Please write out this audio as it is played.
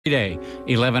Day,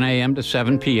 11 a.m. to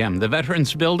 7 p.m. The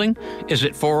Veterans Building is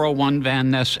at 401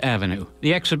 Van Ness Avenue.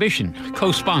 The exhibition,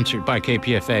 co-sponsored by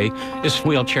KPFA, is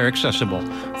wheelchair accessible.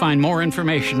 Find more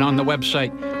information on the website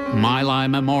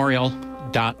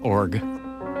mylimemorial.org.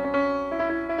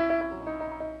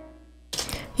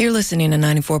 You're listening to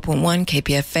 94.1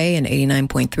 KPFA and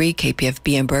 89.3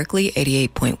 KPFB in Berkeley,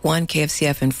 88.1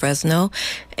 KFCF in Fresno,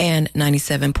 and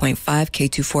 97.5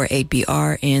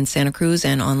 K248BR in Santa Cruz,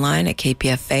 and online at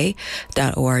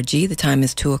kpfa.org. The time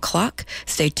is 2 o'clock.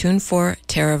 Stay tuned for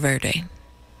Terra Verde.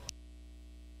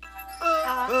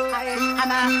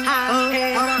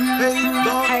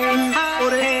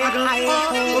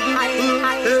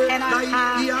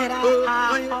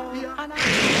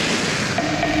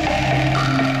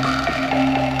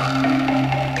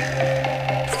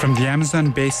 From the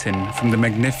Amazon basin, from the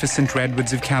magnificent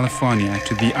redwoods of California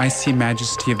to the icy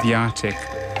majesty of the Arctic,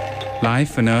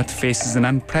 life on Earth faces an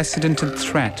unprecedented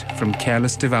threat from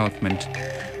careless development.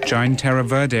 Join Terra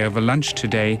Verde over lunch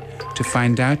today to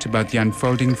find out about the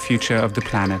unfolding future of the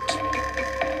planet.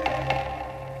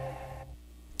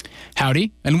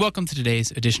 Howdy, and welcome to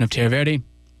today's edition of Terra Verde.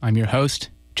 I'm your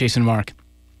host, Jason Mark.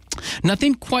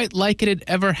 Nothing quite like it had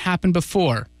ever happened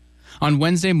before. On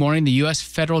Wednesday morning, the U.S.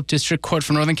 Federal District Court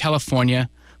for Northern California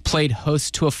played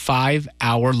host to a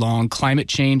 5-hour-long climate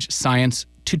change science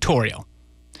tutorial.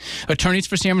 Attorneys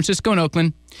for San Francisco and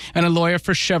Oakland and a lawyer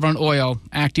for Chevron Oil,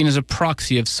 acting as a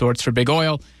proxy of sorts for Big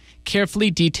Oil, carefully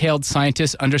detailed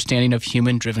scientists' understanding of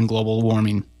human-driven global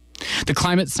warming. The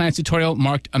climate science tutorial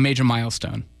marked a major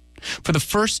milestone. For the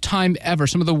first time ever,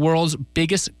 some of the world's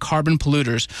biggest carbon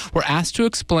polluters were asked to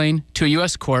explain to a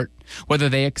U.S. court whether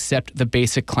they accept the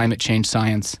basic climate change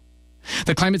science.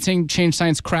 The climate change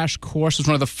science crash course was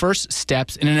one of the first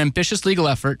steps in an ambitious legal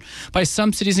effort by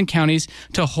some cities and counties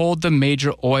to hold the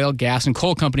major oil, gas, and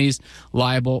coal companies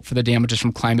liable for the damages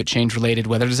from climate change-related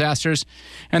weather disasters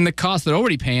and the costs they're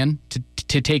already paying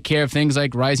to take care of things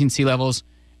like rising sea levels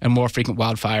and more frequent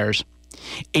wildfires.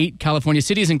 8 California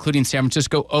cities, including San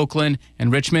Francisco, Oakland,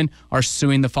 and Richmond, are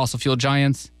suing the fossil fuel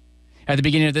giants. At the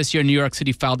beginning of this year, New York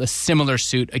City filed a similar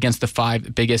suit against the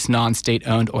 5 biggest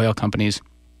non-state-owned oil companies.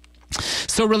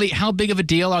 So really, how big of a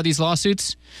deal are these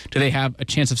lawsuits? Do they have a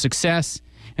chance of success?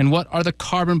 And what are the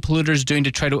carbon polluters doing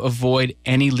to try to avoid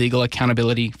any legal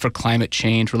accountability for climate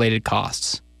change-related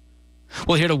costs?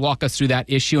 Well, here to walk us through that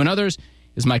issue and others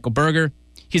is Michael Berger.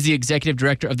 He's the executive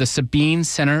director of the Sabine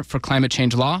Center for Climate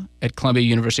Change Law at Columbia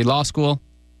University Law School.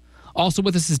 Also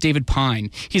with us is David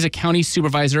Pine. He's a county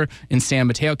supervisor in San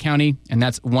Mateo County, and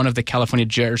that's one of the California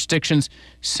jurisdictions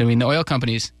suing the oil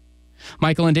companies.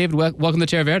 Michael and David, welcome to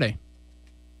Terra Verde.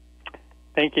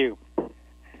 Thank you.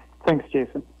 Thanks,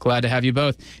 Jason. Glad to have you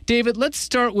both. David, let's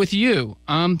start with you.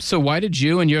 So why did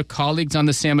you and your colleagues on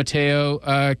the San Mateo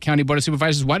County Board of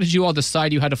Supervisors, why did you all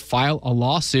decide you had to file a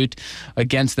lawsuit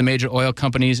against the major oil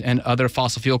companies and other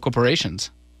fossil fuel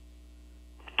corporations?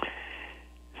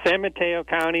 San Mateo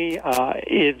County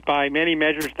is by many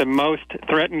measures the most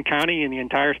threatened county in the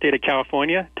entire state of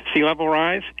California to sea level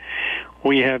rise.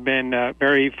 We have been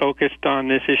very focused on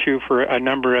this issue for a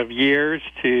number of years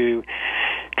to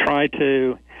try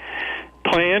to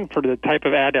plan for the type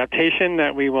of adaptation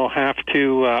that we will have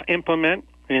to implement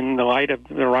in the light of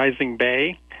the rising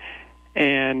bay.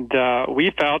 And we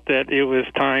felt that it was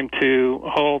time to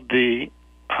hold the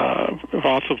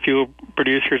fossil fuel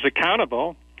producers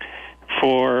accountable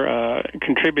for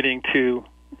contributing to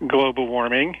global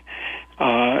warming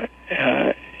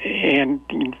and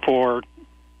for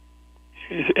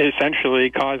essentially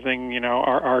causing,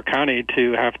 our county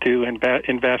to have to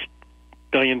invest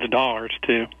billions of dollars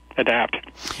to adapt.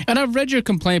 And I've read your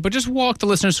complaint, but just walk the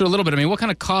listeners through a little bit. I mean, what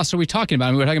kind of costs are we talking about?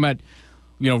 I mean, we're talking about,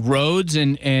 roads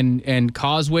and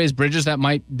causeways, bridges that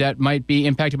might be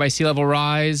impacted by sea level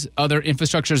rise, other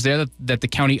infrastructures there that the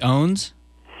county owns?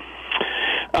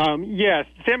 Yes,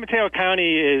 San Mateo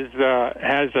County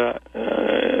has a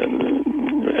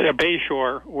bay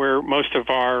shore where most of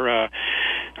our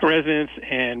residents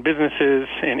and businesses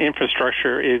and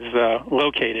infrastructure is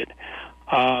located.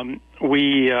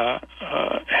 We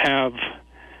have,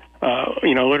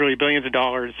 literally billions of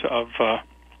dollars of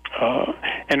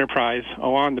enterprise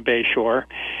along the bay shore,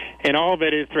 and all of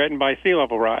it is threatened by sea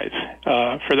level rise.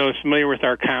 For those familiar with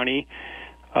our county,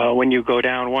 when you go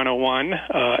down 101,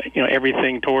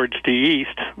 everything towards the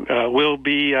east will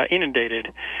be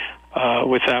inundated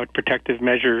without protective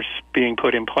measures being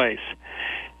put in place.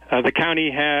 The county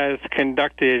has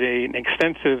conducted an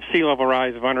extensive sea level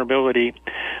rise vulnerability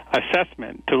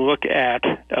assessment to look at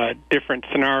different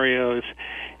scenarios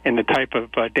and the type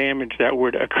of damage that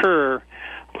would occur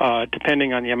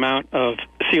depending on the amount of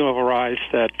sea level rise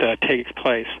that takes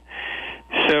place.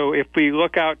 So if we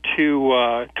look out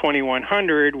to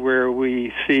 2100, where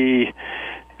we see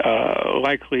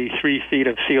likely 3 feet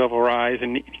of sea level rise,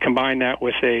 and combine that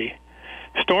with a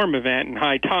storm event and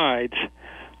high tides,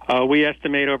 we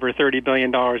estimate over $30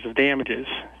 billion of damages.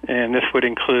 And this would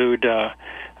include,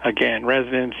 again,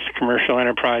 residents, commercial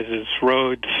enterprises,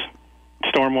 roads,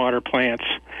 stormwater plants.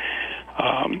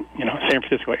 San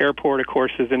Francisco Airport, of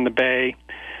course, is in the Bay.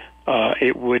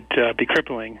 It would be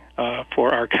crippling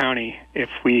for our county if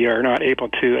we are not able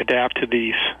to adapt to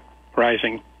these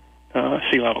rising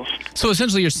sea levels. So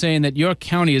essentially you're saying that your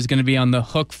county is going to be on the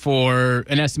hook for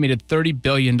an estimated $30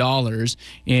 billion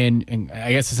in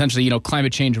I guess, essentially,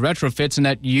 climate change retrofits, and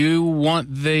that you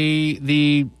want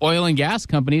the oil and gas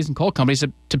companies and coal companies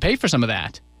to pay for some of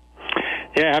that.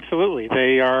 Yeah, absolutely.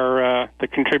 They are the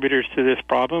contributors to this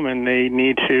problem, and they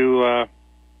need to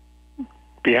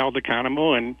be held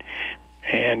accountable and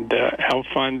help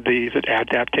fund these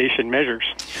adaptation measures.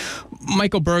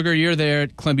 Michael Berger, you're there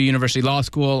at Columbia University Law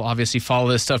School, obviously follow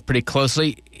this stuff pretty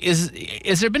closely. Is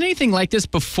there been anything like this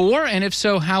before? And if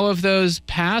so, how have those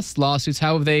past lawsuits,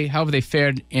 how have they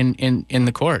fared in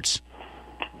the courts?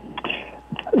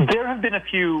 There have been a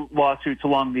few lawsuits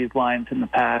along these lines in the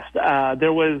past.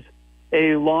 There was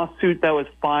a lawsuit that was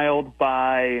filed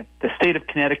by the state of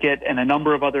Connecticut and a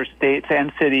number of other states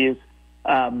and cities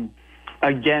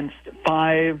against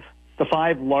the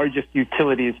five largest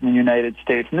utilities in the United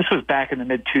States. And this was back in the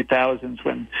mid-2000s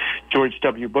when George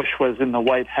W. Bush was in the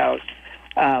White House.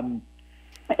 And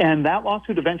that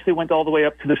lawsuit eventually went all the way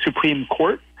up to the Supreme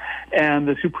Court. And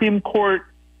the Supreme Court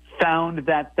found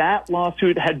that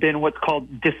lawsuit had been what's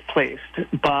called displaced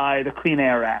by the Clean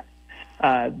Air Act.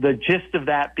 The gist of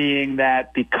that being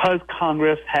that because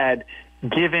Congress had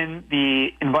given the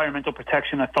Environmental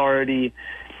Protection Authority,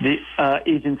 the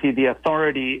agency, the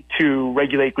authority to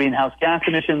regulate greenhouse gas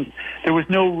emissions, there was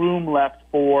no room left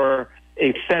for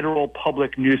a federal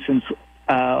public nuisance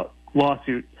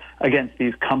lawsuit against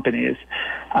these companies.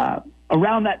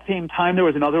 Around that same time, there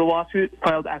was another lawsuit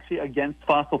filed actually against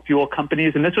fossil fuel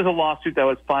companies, and this was a lawsuit that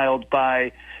was filed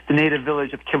by the native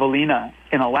village of Kivalina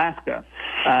in Alaska.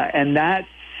 And that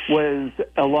was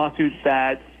a lawsuit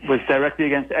that was directly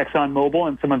against ExxonMobil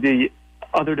and some of the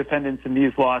other defendants in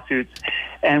these lawsuits.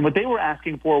 And what they were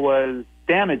asking for was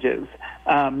damages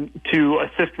to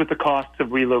assist with the costs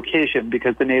of relocation,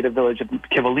 because the native village of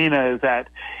Kivalina is at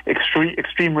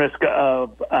extreme risk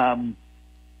of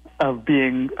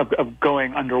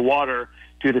going underwater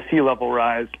due to sea level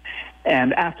rise.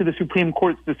 And after the Supreme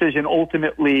Court's decision,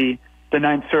 ultimately the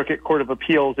Ninth Circuit Court of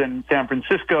Appeals in San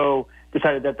Francisco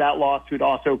decided that lawsuit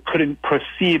also couldn't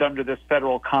proceed under this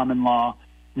federal common law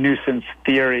nuisance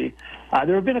theory.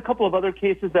 There have been a couple of other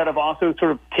cases that have also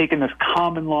sort of taken this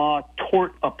common law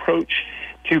tort approach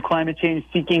to climate change,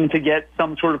 seeking to get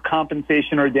some sort of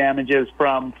compensation or damages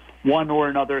from one or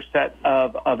another set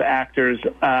of actors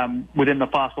within the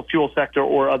fossil fuel sector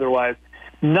or otherwise.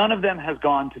 None of them has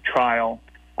gone to trial.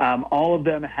 All of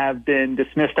them have been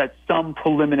dismissed at some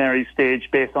preliminary stage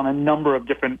based on a number of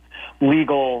different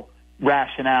legal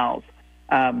rationales.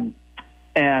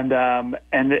 And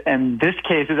this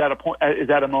case is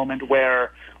at a moment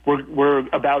where we're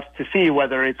about to see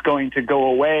whether it's going to go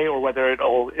away or whether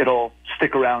it'll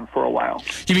stick around for a while.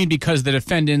 You mean because the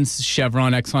defendants,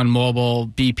 Chevron,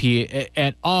 ExxonMobil, BP,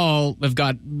 et al., have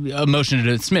got a motion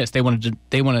to dismiss? They want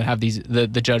to have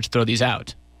the judge throw these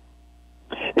out.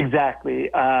 Exactly.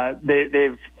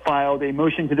 They've filed a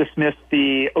motion to dismiss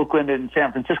the Oakland and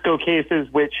San Francisco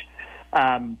cases, which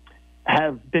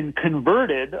have been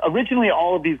converted. Originally,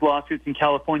 all of these lawsuits in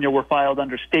California were filed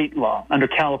under state law, under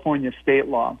California state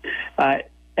law.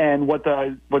 And what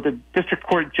the district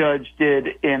court judge did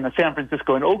in the San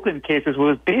Francisco and Oakland cases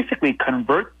was basically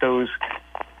convert those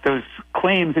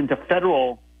claims into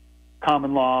federal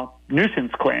common law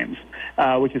nuisance claims,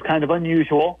 which is kind of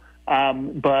unusual,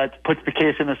 but puts the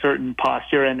case in a certain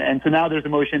posture. And so now there's a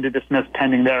motion to dismiss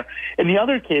pending there. In the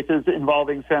other cases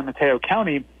involving San Mateo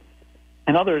County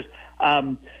and others,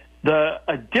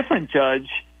 a different judge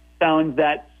found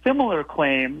that similar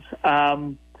claims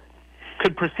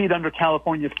could proceed under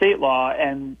California state law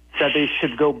and that they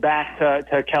should go back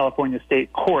to California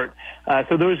state court.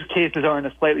 So those cases are in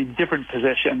a slightly different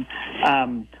position.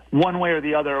 One way or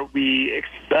the other,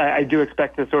 I do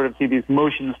expect to sort of see these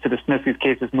motions to dismiss these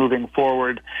cases moving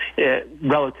forward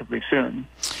relatively soon.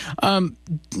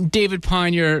 David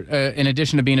Pine, you're in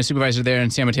addition to being a supervisor there in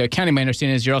San Mateo County, my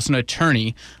understanding is you're also an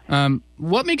attorney.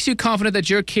 What makes you confident that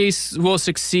your case will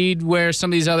succeed where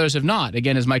some of these others have not?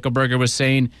 Again, as Michael Berger was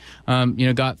saying,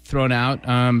 got thrown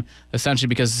out essentially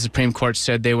because the Supreme Court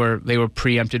said they were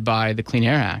preempted by the Clean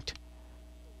Air Act.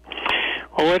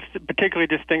 Well, what's particularly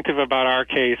distinctive about our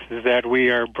case is that we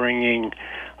are bringing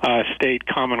state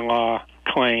common law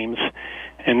claims,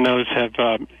 and those have,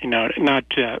 not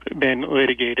been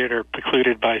litigated or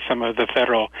precluded by some of the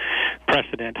federal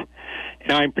precedent.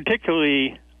 Now, I'm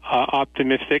particularly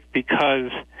optimistic because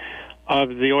of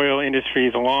the oil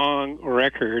industry's long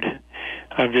record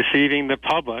of deceiving the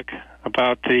public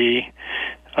about the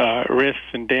risks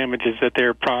and damages that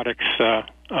their products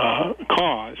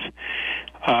cause.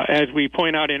 As we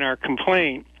point out in our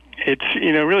complaint, it's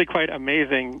really quite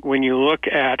amazing when you look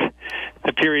at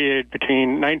the period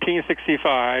between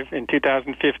 1965 and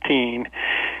 2015.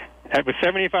 That was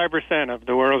 75% of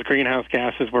the world's greenhouse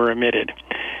gases were emitted.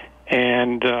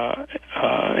 And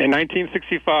in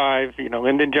 1965,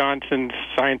 Lyndon Johnson's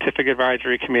Scientific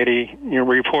Advisory Committee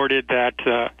reported that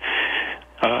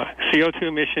CO2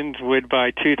 emissions would, by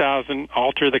 2000,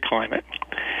 alter the climate.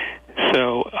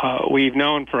 So we've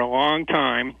known for a long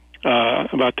time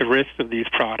about the risks of these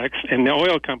products, and the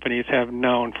oil companies have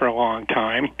known for a long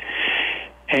time,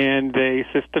 and they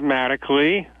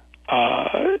systematically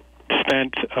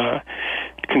spent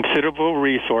considerable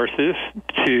resources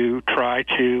to try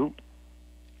to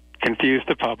confuse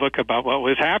the public about what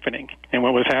was happening and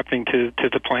what was happening to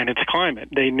the planet's climate.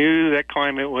 They knew that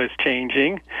climate was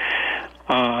changing.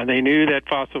 They knew that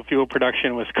fossil fuel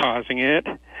production was causing it.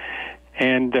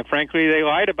 And frankly, they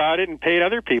lied about it and paid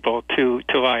other people to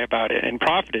lie about it and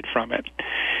profited from it.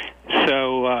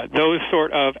 So those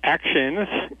sort of actions,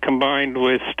 combined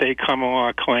with state common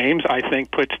law claims, I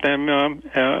think puts them,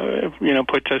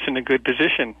 puts us in a good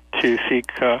position to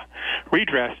seek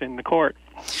redress in the court.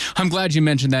 I'm glad you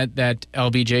mentioned that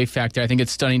LBJ factor. I think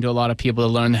it's stunning to a lot of people to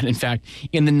learn that, in fact,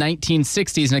 in the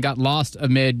 1960s, and it got lost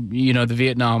amid, the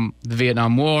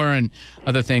Vietnam War and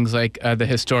other things like the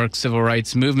historic civil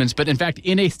rights movements. But in fact,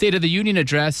 in a State of the Union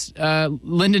address,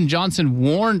 Lyndon Johnson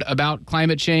warned about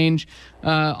climate change,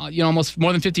 almost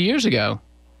more than 50 years ago.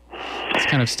 It's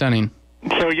kind of stunning.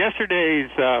 So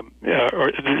yesterday's or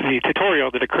the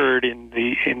tutorial that occurred in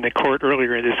the court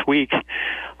earlier this week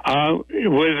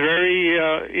was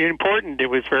very important.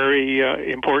 It was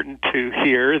very important to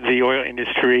hear the oil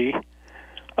industry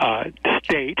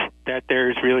state that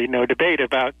there's really no debate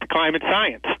about climate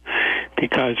science,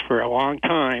 because for a long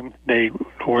time they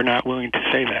were not willing to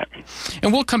say that.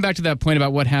 And we'll come back to that point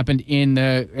about what happened in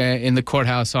the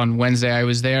courthouse on Wednesday. I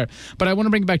was there, but I want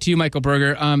to bring it back to you, Michael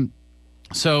Berger.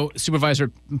 So Supervisor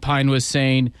Pine was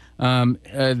saying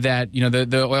that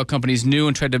the oil companies knew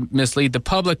and tried to mislead the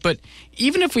public. But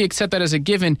even if we accept that as a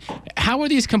given, how are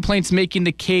these complaints making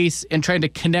the case and trying to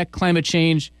connect climate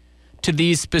change to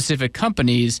these specific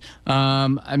companies?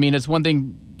 It's one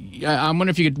thing. I'm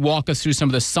wondering if you could walk us through some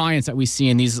of the science that we see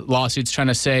in these lawsuits, trying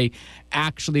to say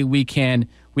actually we can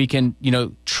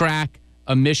track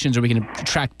emissions, or we can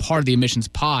track part of the emissions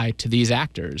pie to these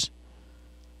actors.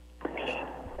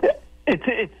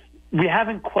 We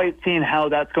haven't quite seen how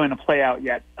that's going to play out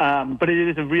yet, but it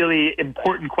is a really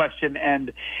important question,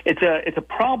 and it's a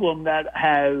problem that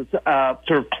has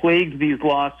sort of plagued these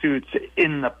lawsuits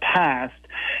in the past.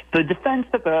 The defense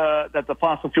that the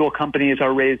fossil fuel companies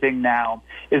are raising now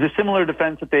is a similar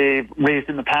defense that they've raised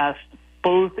in the past,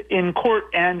 both in court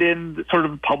and in sort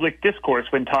of public discourse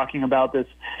when talking about this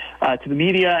to the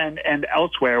media and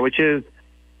elsewhere, which is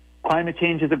climate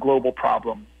change is a global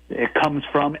problem. It comes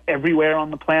from everywhere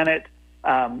on the planet,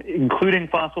 including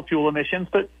fossil fuel emissions,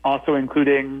 but also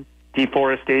including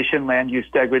deforestation, land use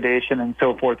degradation, and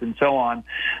so forth and so on.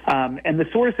 And the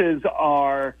sources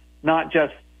are not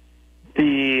just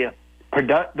the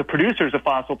producers of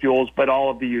fossil fuels, but all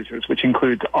of the users, which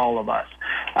includes all of us.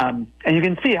 And you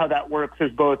can see how that works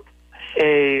as both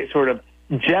a sort of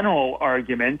general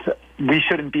argument, we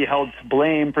shouldn't be held to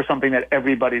blame for something that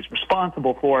everybody's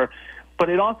responsible for, but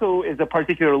it also is a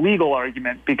particular legal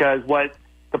argument, because what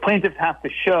the plaintiffs have to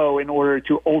show in order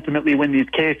to ultimately win these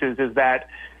cases is that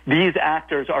these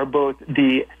actors are both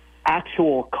the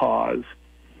actual cause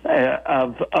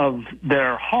of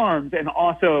their harms and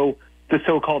also the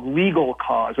so-called legal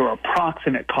cause or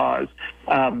approximate cause,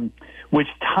 which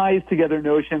ties together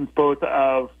notions both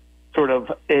of sort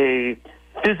of a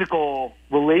physical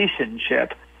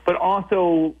relationship but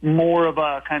also more of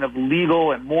a kind of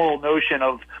legal and moral notion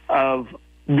of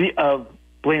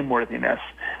blameworthiness.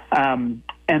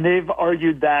 And they've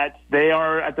argued that they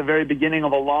are at the very beginning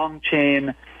of a long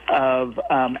chain of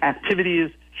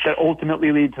activities that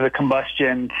ultimately lead to the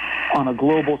combustion on a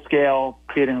global scale,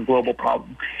 creating a global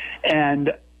problem.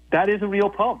 And that is a real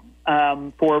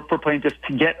problem for plaintiffs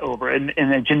to get over. In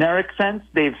a generic sense,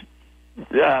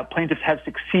 plaintiffs have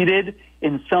succeeded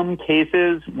in some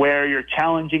cases where you're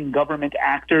challenging government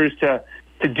actors to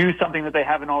do something that they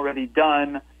haven't already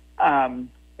done, and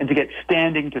to get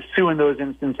standing to sue in those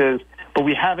instances. But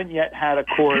we haven't yet had a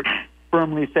court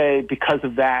firmly say, because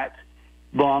of that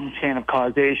long chain of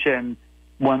causation,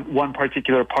 one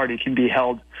particular party can be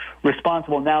held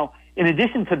responsible. Now, in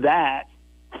addition to that,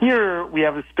 here we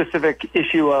have a specific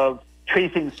issue of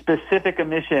tracing specific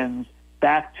emissions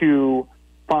back to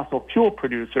fossil fuel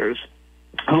producers,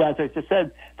 who, as I just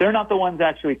said, they're not the ones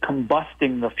actually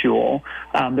combusting the fuel.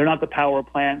 They're not the power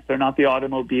plants. They're not the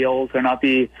automobiles. They're not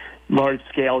the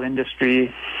large-scale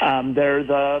industry. They're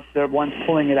the ones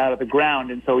pulling it out of the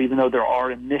ground. And so even though there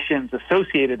are emissions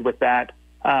associated with that,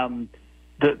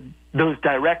 those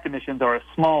direct emissions are a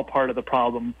small part of the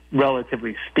problem,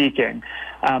 relatively speaking.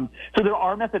 So there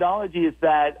are methodologies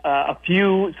that a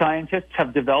few scientists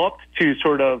have developed to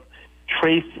sort of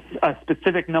trace a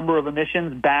specific number of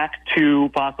emissions back to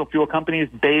fossil fuel companies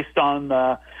based on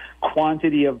the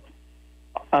quantity of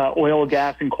oil,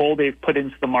 gas, and coal they've put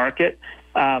into the market.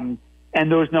 And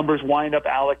those numbers wind up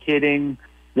allocating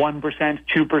 1%,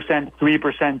 2%,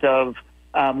 3% of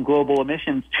global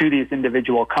emissions to these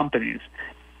individual companies.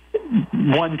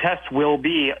 One test will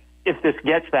be, if this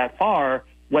gets that far,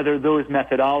 whether those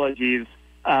methodologies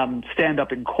stand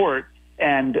up in court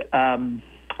and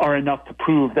are enough to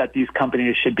prove that these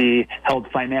companies should be held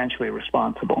financially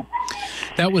responsible.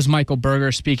 That was Michael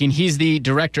Berger speaking. He's the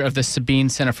director of the Sabine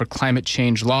Center for Climate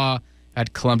Change Law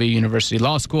at Columbia University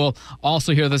Law School.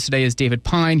 Also here with us today is David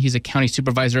Pine. He's a county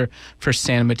supervisor for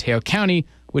San Mateo County,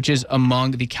 which is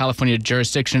among the California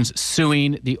jurisdictions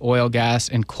suing the oil, gas,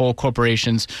 and coal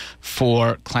corporations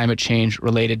for climate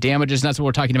change-related damages. And that's what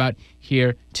we're talking about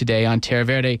here today on Terra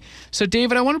Verde. So,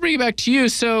 David, I want to bring it back to you.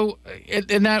 So,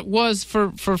 and that was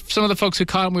for some of the folks who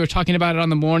caught it, we were talking about it on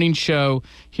the morning show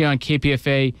here on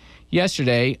KPFA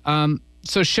yesterday.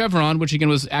 So Chevron, which again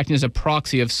was acting as a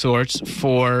proxy of sorts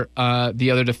for the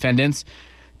other defendants,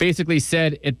 basically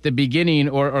said at the beginning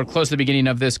or close to the beginning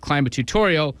of this climate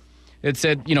tutorial, it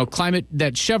said,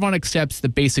 that Chevron accepts the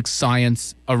basic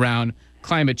science around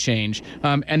climate change,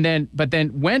 but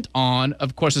then went on,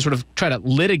 of course, to sort of try to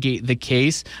litigate the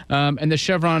case. And the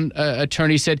Chevron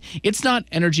attorney said it's not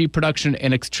energy production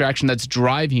and extraction that's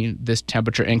driving this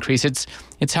temperature increase. It's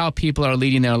how people are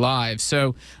leading their lives.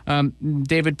 So,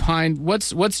 David Pine,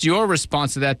 what's your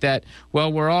response to that? That,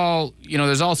 well, we're all,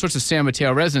 there's all sorts of San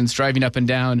Mateo residents driving up and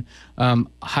down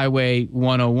Highway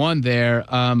 101 there.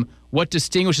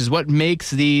 What makes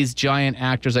these giant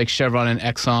actors like Chevron and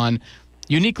Exxon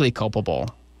uniquely culpable?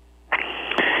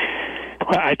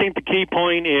 Well, I think the key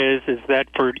point is that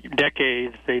for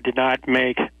decades they did not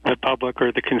make the public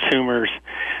or the consumers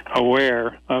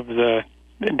aware of the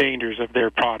dangers of their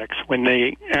products when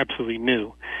they absolutely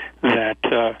knew that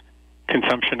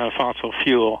consumption of fossil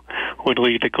fuel would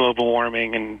lead to global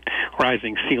warming and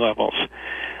rising sea levels.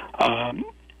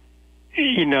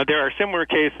 There are similar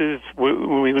cases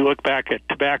when we look back at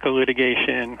tobacco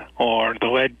litigation or the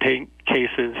lead paint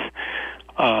cases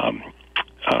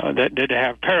that did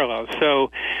have parallels.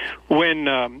 So when,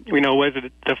 was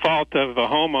it the fault of a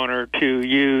homeowner to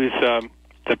use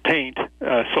the paint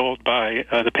sold by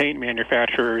the paint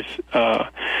manufacturers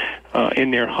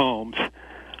in their homes?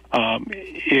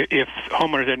 If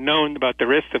homeowners had known about the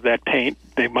risks of that paint,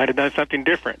 they might have done something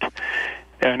different.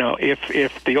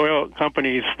 If the oil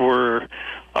companies were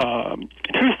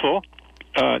truthful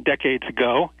decades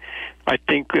ago, I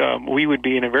think we would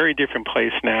be in a very different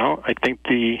place now. I think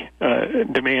the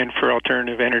demand for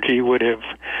alternative energy would have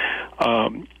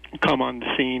come on the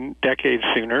scene decades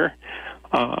sooner.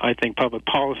 I think public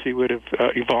policy would have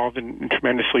evolved in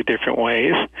tremendously different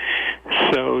ways.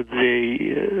 So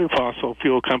the fossil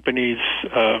fuel companies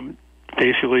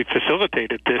basically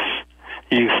facilitated this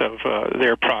use of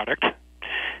their product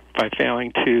by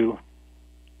failing to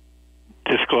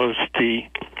disclose the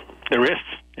risks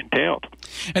entailed.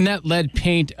 And that lead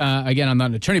paint, again, I'm not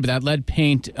an attorney, but that lead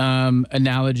paint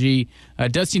analogy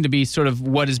does seem to be sort of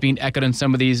what is being echoed in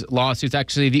some of these lawsuits.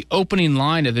 Actually, the opening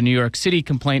line of the New York City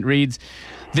complaint reads,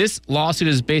 "This lawsuit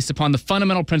is based upon the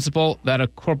fundamental principle that a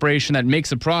corporation that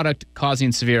makes a product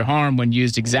causing severe harm when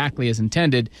used exactly as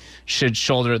intended should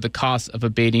shoulder the cost of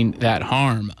abating that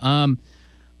harm."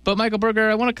 But Michael Berger,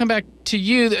 I want to come back to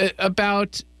you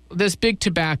about this big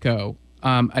tobacco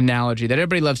analogy that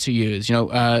everybody loves to use.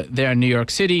 There in New York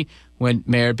City, when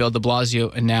Mayor Bill de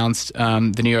Blasio announced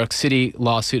the New York City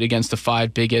lawsuit against the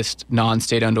 5 biggest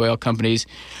non-state-owned oil companies,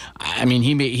 I mean,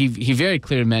 he very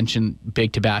clearly mentioned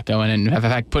big tobacco and in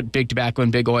fact put big tobacco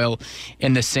and big oil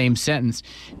in the same sentence.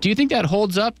 Do you think that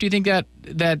holds up? Do you think that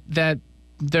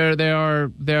there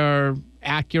are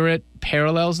accurate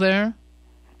parallels there?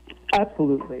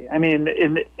 Absolutely. I mean,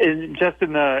 in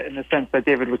the sense that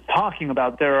David was talking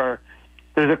about, there's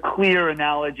a clear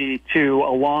analogy to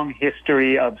a long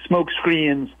history of smoke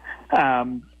screens,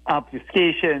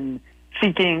 obfuscation,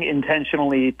 seeking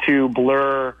intentionally to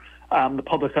blur the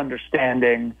public's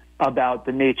understanding about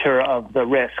the nature of the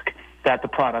risk that the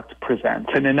product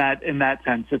presents. And in that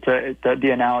sense, the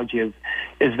analogy is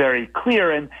very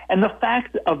clear. And the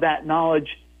fact of that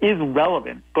knowledge is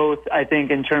relevant, both, I think,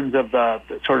 in terms of the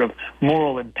sort of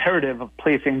moral imperative of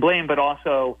placing blame, but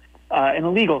also in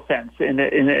a legal sense, in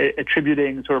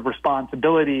attributing sort of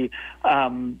responsibility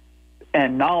and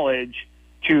knowledge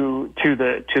to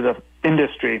the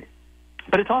industry.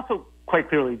 But it's also quite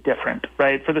clearly different,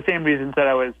 right? For the same reasons that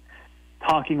I was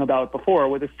talking about before.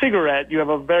 With a cigarette, you have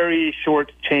a very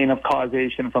short chain of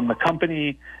causation from the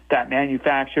company that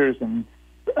manufactures and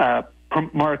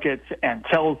markets and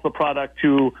sells the product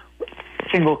to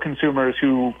single consumers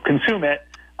who consume it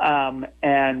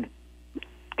and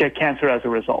get cancer as a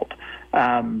result.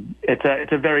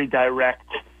 It's a very direct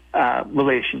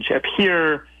relationship.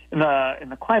 Here in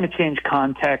the climate change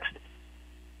context,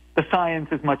 the science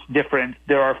is much different.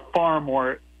 There are far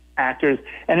more actors,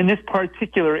 and in this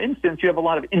particular instance, you have a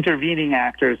lot of intervening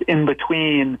actors in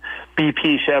between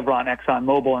BP, Chevron,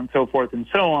 ExxonMobil, and so forth and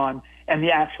so on, and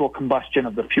the actual combustion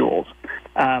of the fuels.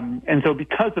 And so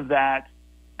because of that,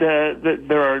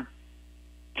 there are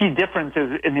key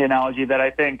differences in the analogy that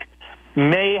I think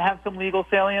may have some legal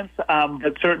salience,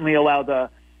 but certainly allow the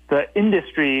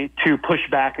industry to push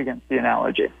back against the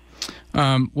analogy.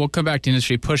 We'll come back to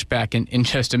industry pushback in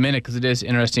just a minute, because it is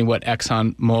interesting what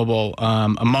ExxonMobil,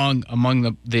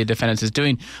 among the defendants, is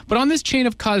doing. But on this chain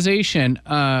of causation,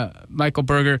 Michael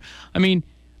Berger, I mean,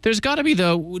 there's got to be,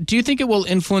 though, do you think it will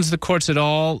influence the courts at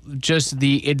all, just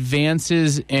the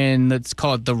advances in, let's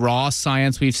call it the raw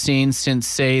science we've seen since,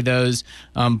 say, those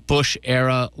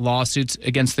Bush-era lawsuits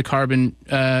against the carbon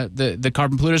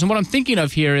polluters? And what I'm thinking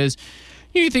of here is,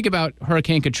 you think about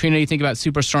Hurricane Katrina, you think about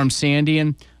Superstorm Sandy,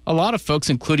 and a lot of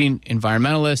folks, including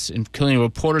environmentalists, including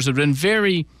reporters, have been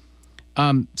very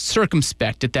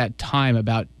circumspect at that time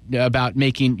about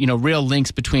making real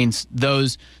links between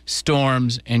those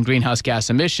storms and greenhouse gas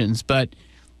emissions. But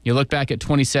you look back at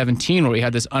 2017, where we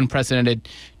had this unprecedented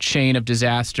chain of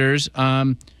disasters.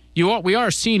 We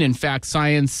are seeing, in fact,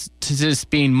 scientists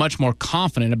being much more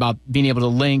confident about being able to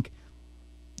link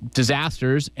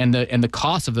disasters and the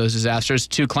cost of those disasters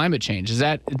to climate change.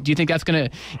 Do you think that's going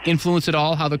to influence at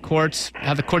all how the courts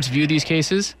view these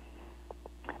cases?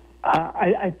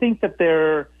 I think that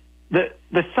the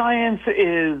science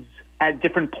is at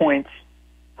different points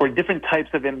for different types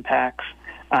of impacts,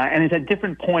 and it's at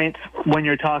different points when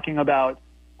you're talking about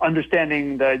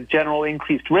understanding the general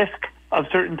increased risk of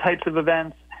certain types of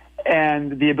events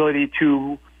and the ability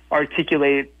to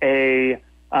articulate to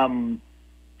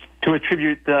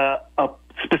attribute a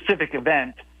specific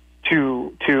event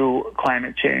to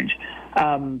climate change.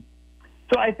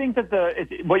 So I think that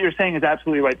what you're saying is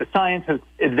absolutely right. The science has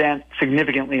advanced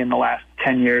significantly in the last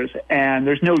 10 years, and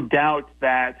there's no doubt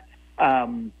that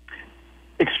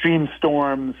extreme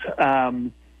storms,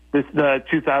 the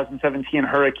 2017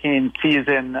 hurricane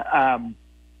season,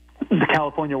 the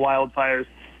California wildfires,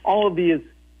 all of these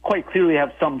quite clearly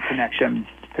have some connection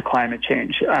to climate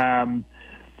change.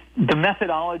 The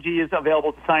methodology is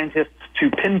available to scientists to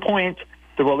pinpoint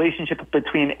the relationship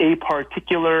between a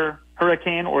particular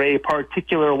hurricane or a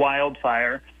particular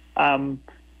wildfire.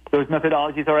 Those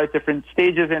methodologies are at different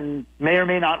stages and may or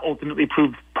may not ultimately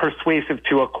prove persuasive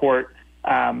to a court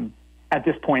at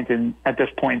this point in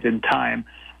time.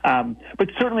 But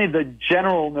certainly the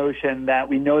general notion that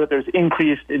we know that there's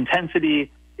increased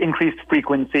intensity, increased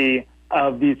frequency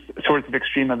of these sorts of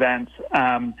extreme events,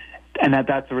 and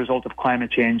that's a result of climate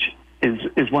change is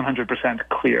 100%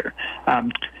 clear.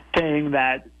 Saying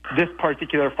that this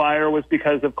particular fire was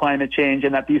because of climate change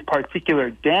and that these particular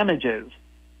damages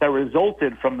that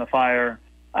resulted from the fire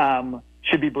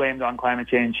should be blamed on climate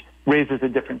change raises a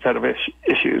different set of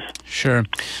issues. Sure.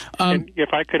 And if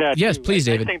I could add, yes, please,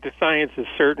 David. I think the science has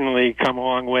certainly come a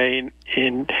long way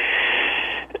in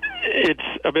its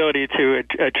ability to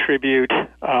attribute,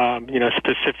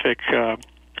 specific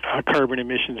carbon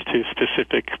emissions to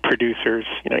specific producers.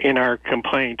 In our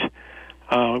complaint,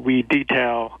 we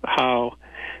detail how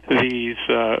these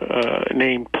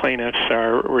named plaintiffs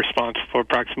are responsible for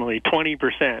approximately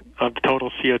 20% of the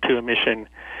total CO2 emission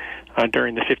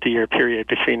during the 50-year period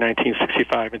between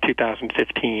 1965 and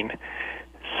 2015.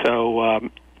 So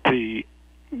the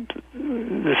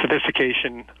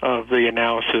sophistication of the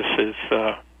analysis is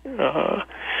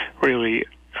really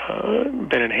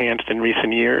been enhanced in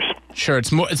recent years. Sure,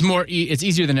 it's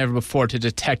easier than ever before to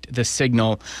detect the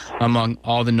signal among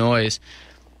all the noise.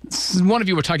 One of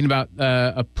you were talking about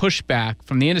a pushback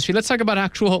from the industry. Let's talk about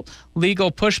actual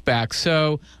legal pushback.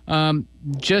 So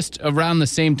just around the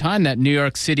same time that New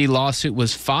York City lawsuit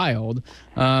was filed,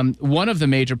 one of the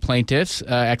major plaintiffs,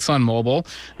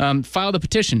 ExxonMobil, filed a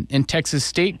petition in Texas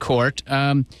state court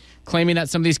claiming that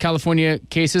some of these California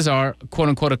cases are,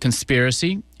 quote-unquote, a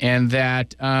conspiracy, and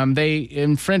that they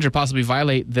infringe or possibly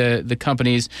violate the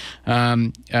company's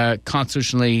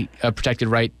constitutionally protected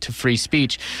right to free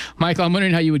speech. Michael, I'm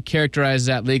wondering how you would characterize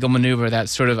that legal maneuver, that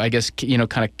sort of, I guess, kind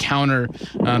of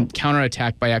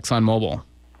counterattack by ExxonMobil.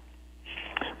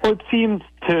 Well, it seems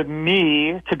to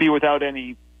me to be without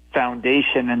any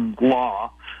foundation in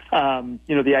law.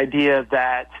 The idea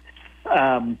that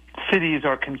cities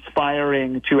are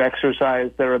conspiring to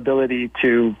exercise their ability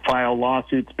to file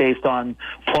lawsuits based on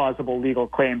plausible legal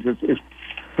claims is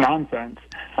nonsense.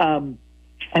 And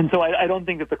so I don't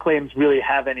think that the claims really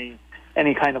have any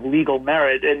kind of legal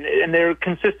merit, and they're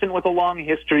consistent with a long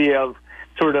history of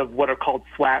sort of what are called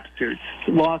slap suits,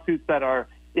 lawsuits that are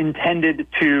intended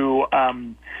to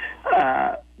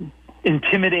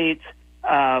intimidate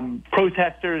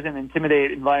protesters and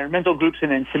intimidate environmental groups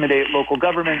and intimidate local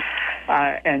governments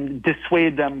and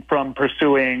dissuade them from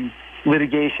pursuing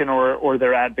litigation or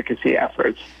their advocacy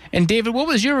efforts. And David, what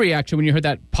was your reaction when you heard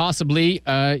that possibly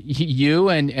you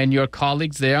and your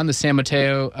colleagues there on the San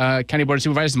Mateo County Board of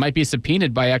Supervisors might be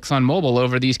subpoenaed by ExxonMobil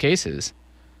over these cases?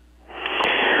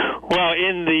 Well,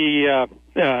 in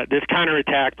this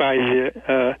counterattack by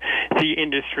the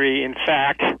industry, in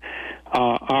fact,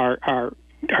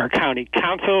 our county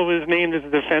council was named as a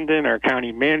defendant. Our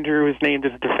county manager was named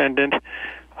as a defendant.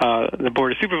 The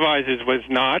Board of Supervisors was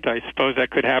not. I suppose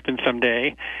that could happen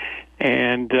someday.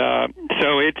 And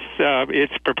so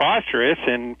it's preposterous,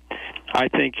 and I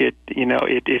think it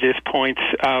just points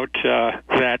out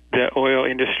that the oil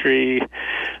industry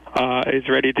is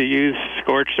ready to use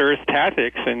scorched earth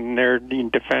tactics in their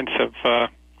defense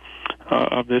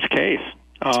of this case.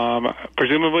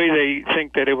 Presumably, they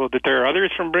think that it will deter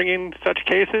others from bringing such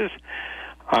cases.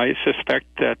 I suspect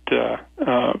that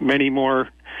many more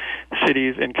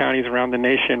cities and counties around the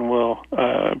nation will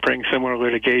bring similar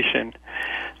litigation,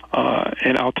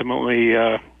 and ultimately,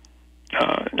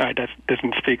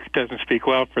 doesn't speak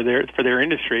well for their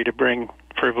industry to bring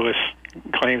frivolous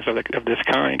claims of this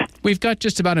kind. We've got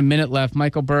just about a minute left.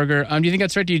 Michael Berger, do you think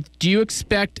that's right? Do you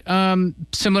expect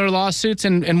similar lawsuits?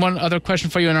 And one other question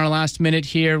for you in our last minute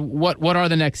here. What are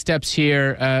the next steps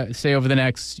here, say over the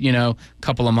next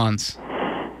couple of months?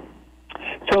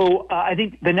 So I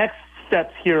think the next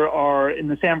steps here are in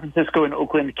the San Francisco and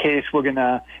Oakland case, we're going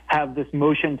to have this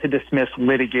motion to dismiss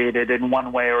litigated in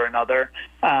one way or another.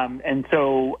 And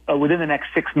so within the next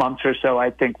 6 months or so,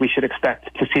 I think we should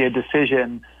expect to see a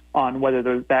decision on whether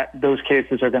those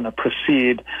cases are going to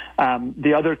proceed.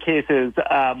 The other cases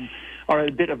are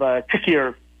a bit of a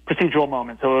trickier procedural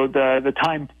moment, so the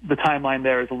timeline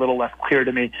there is a little less clear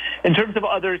to me. In terms of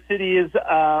other cities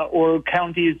or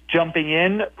counties jumping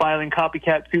in, filing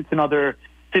copycat suits in other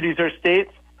cities or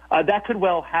states, that could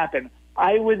well happen.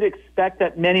 I would expect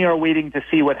that many are waiting to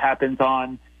see what happens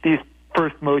on these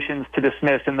first motions to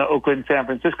dismiss in the Oakland, San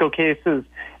Francisco cases,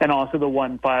 and also the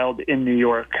one filed in New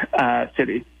York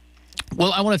City.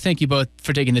 Well, I want to thank you both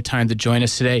for taking the time to join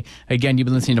us today. Again, you've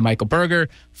been listening to Michael Berger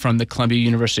from the Columbia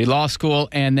University Law School,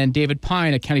 and then David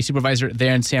Pine, a county supervisor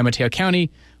there in San Mateo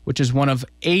County, which is one of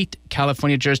 8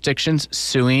 California jurisdictions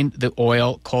suing the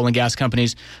oil, coal, and gas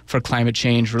companies for climate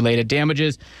change-related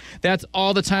damages. That's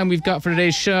all the time we've got for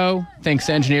today's show. Thanks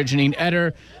to engineer Janine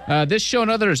Eder. This show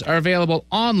and others are available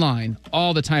online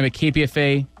all the time at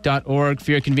kpfa.org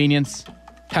for your convenience.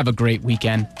 Have a great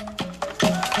weekend.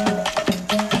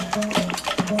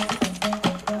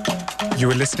 You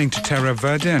were listening to Terra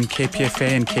Verde on KPFA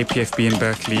and KPFB in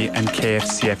Berkeley and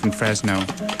KFCF in Fresno.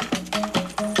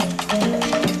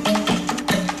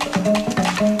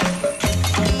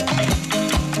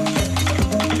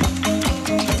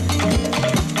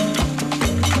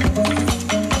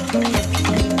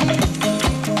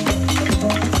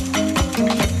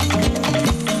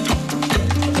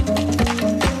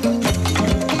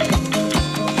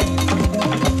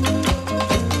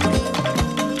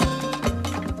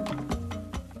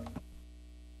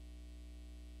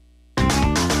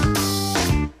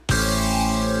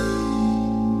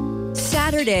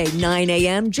 Saturday, 9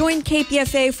 a.m., join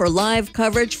KPFA for live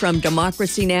coverage from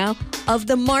Democracy Now! Of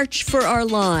the March for Our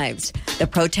Lives. The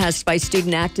protest by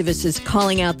student activists is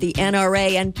calling out the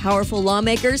NRA and powerful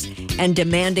lawmakers and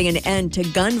demanding an end to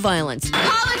gun violence.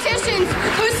 Politicians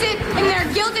who sit in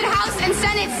their gilded House and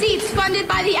Senate seats funded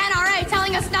by the NRA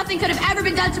telling us nothing could have ever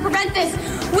been done to prevent this.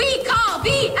 We call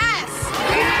BS.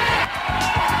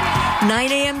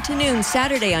 9 a.m. to noon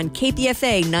Saturday on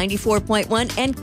KPFA 94.1 and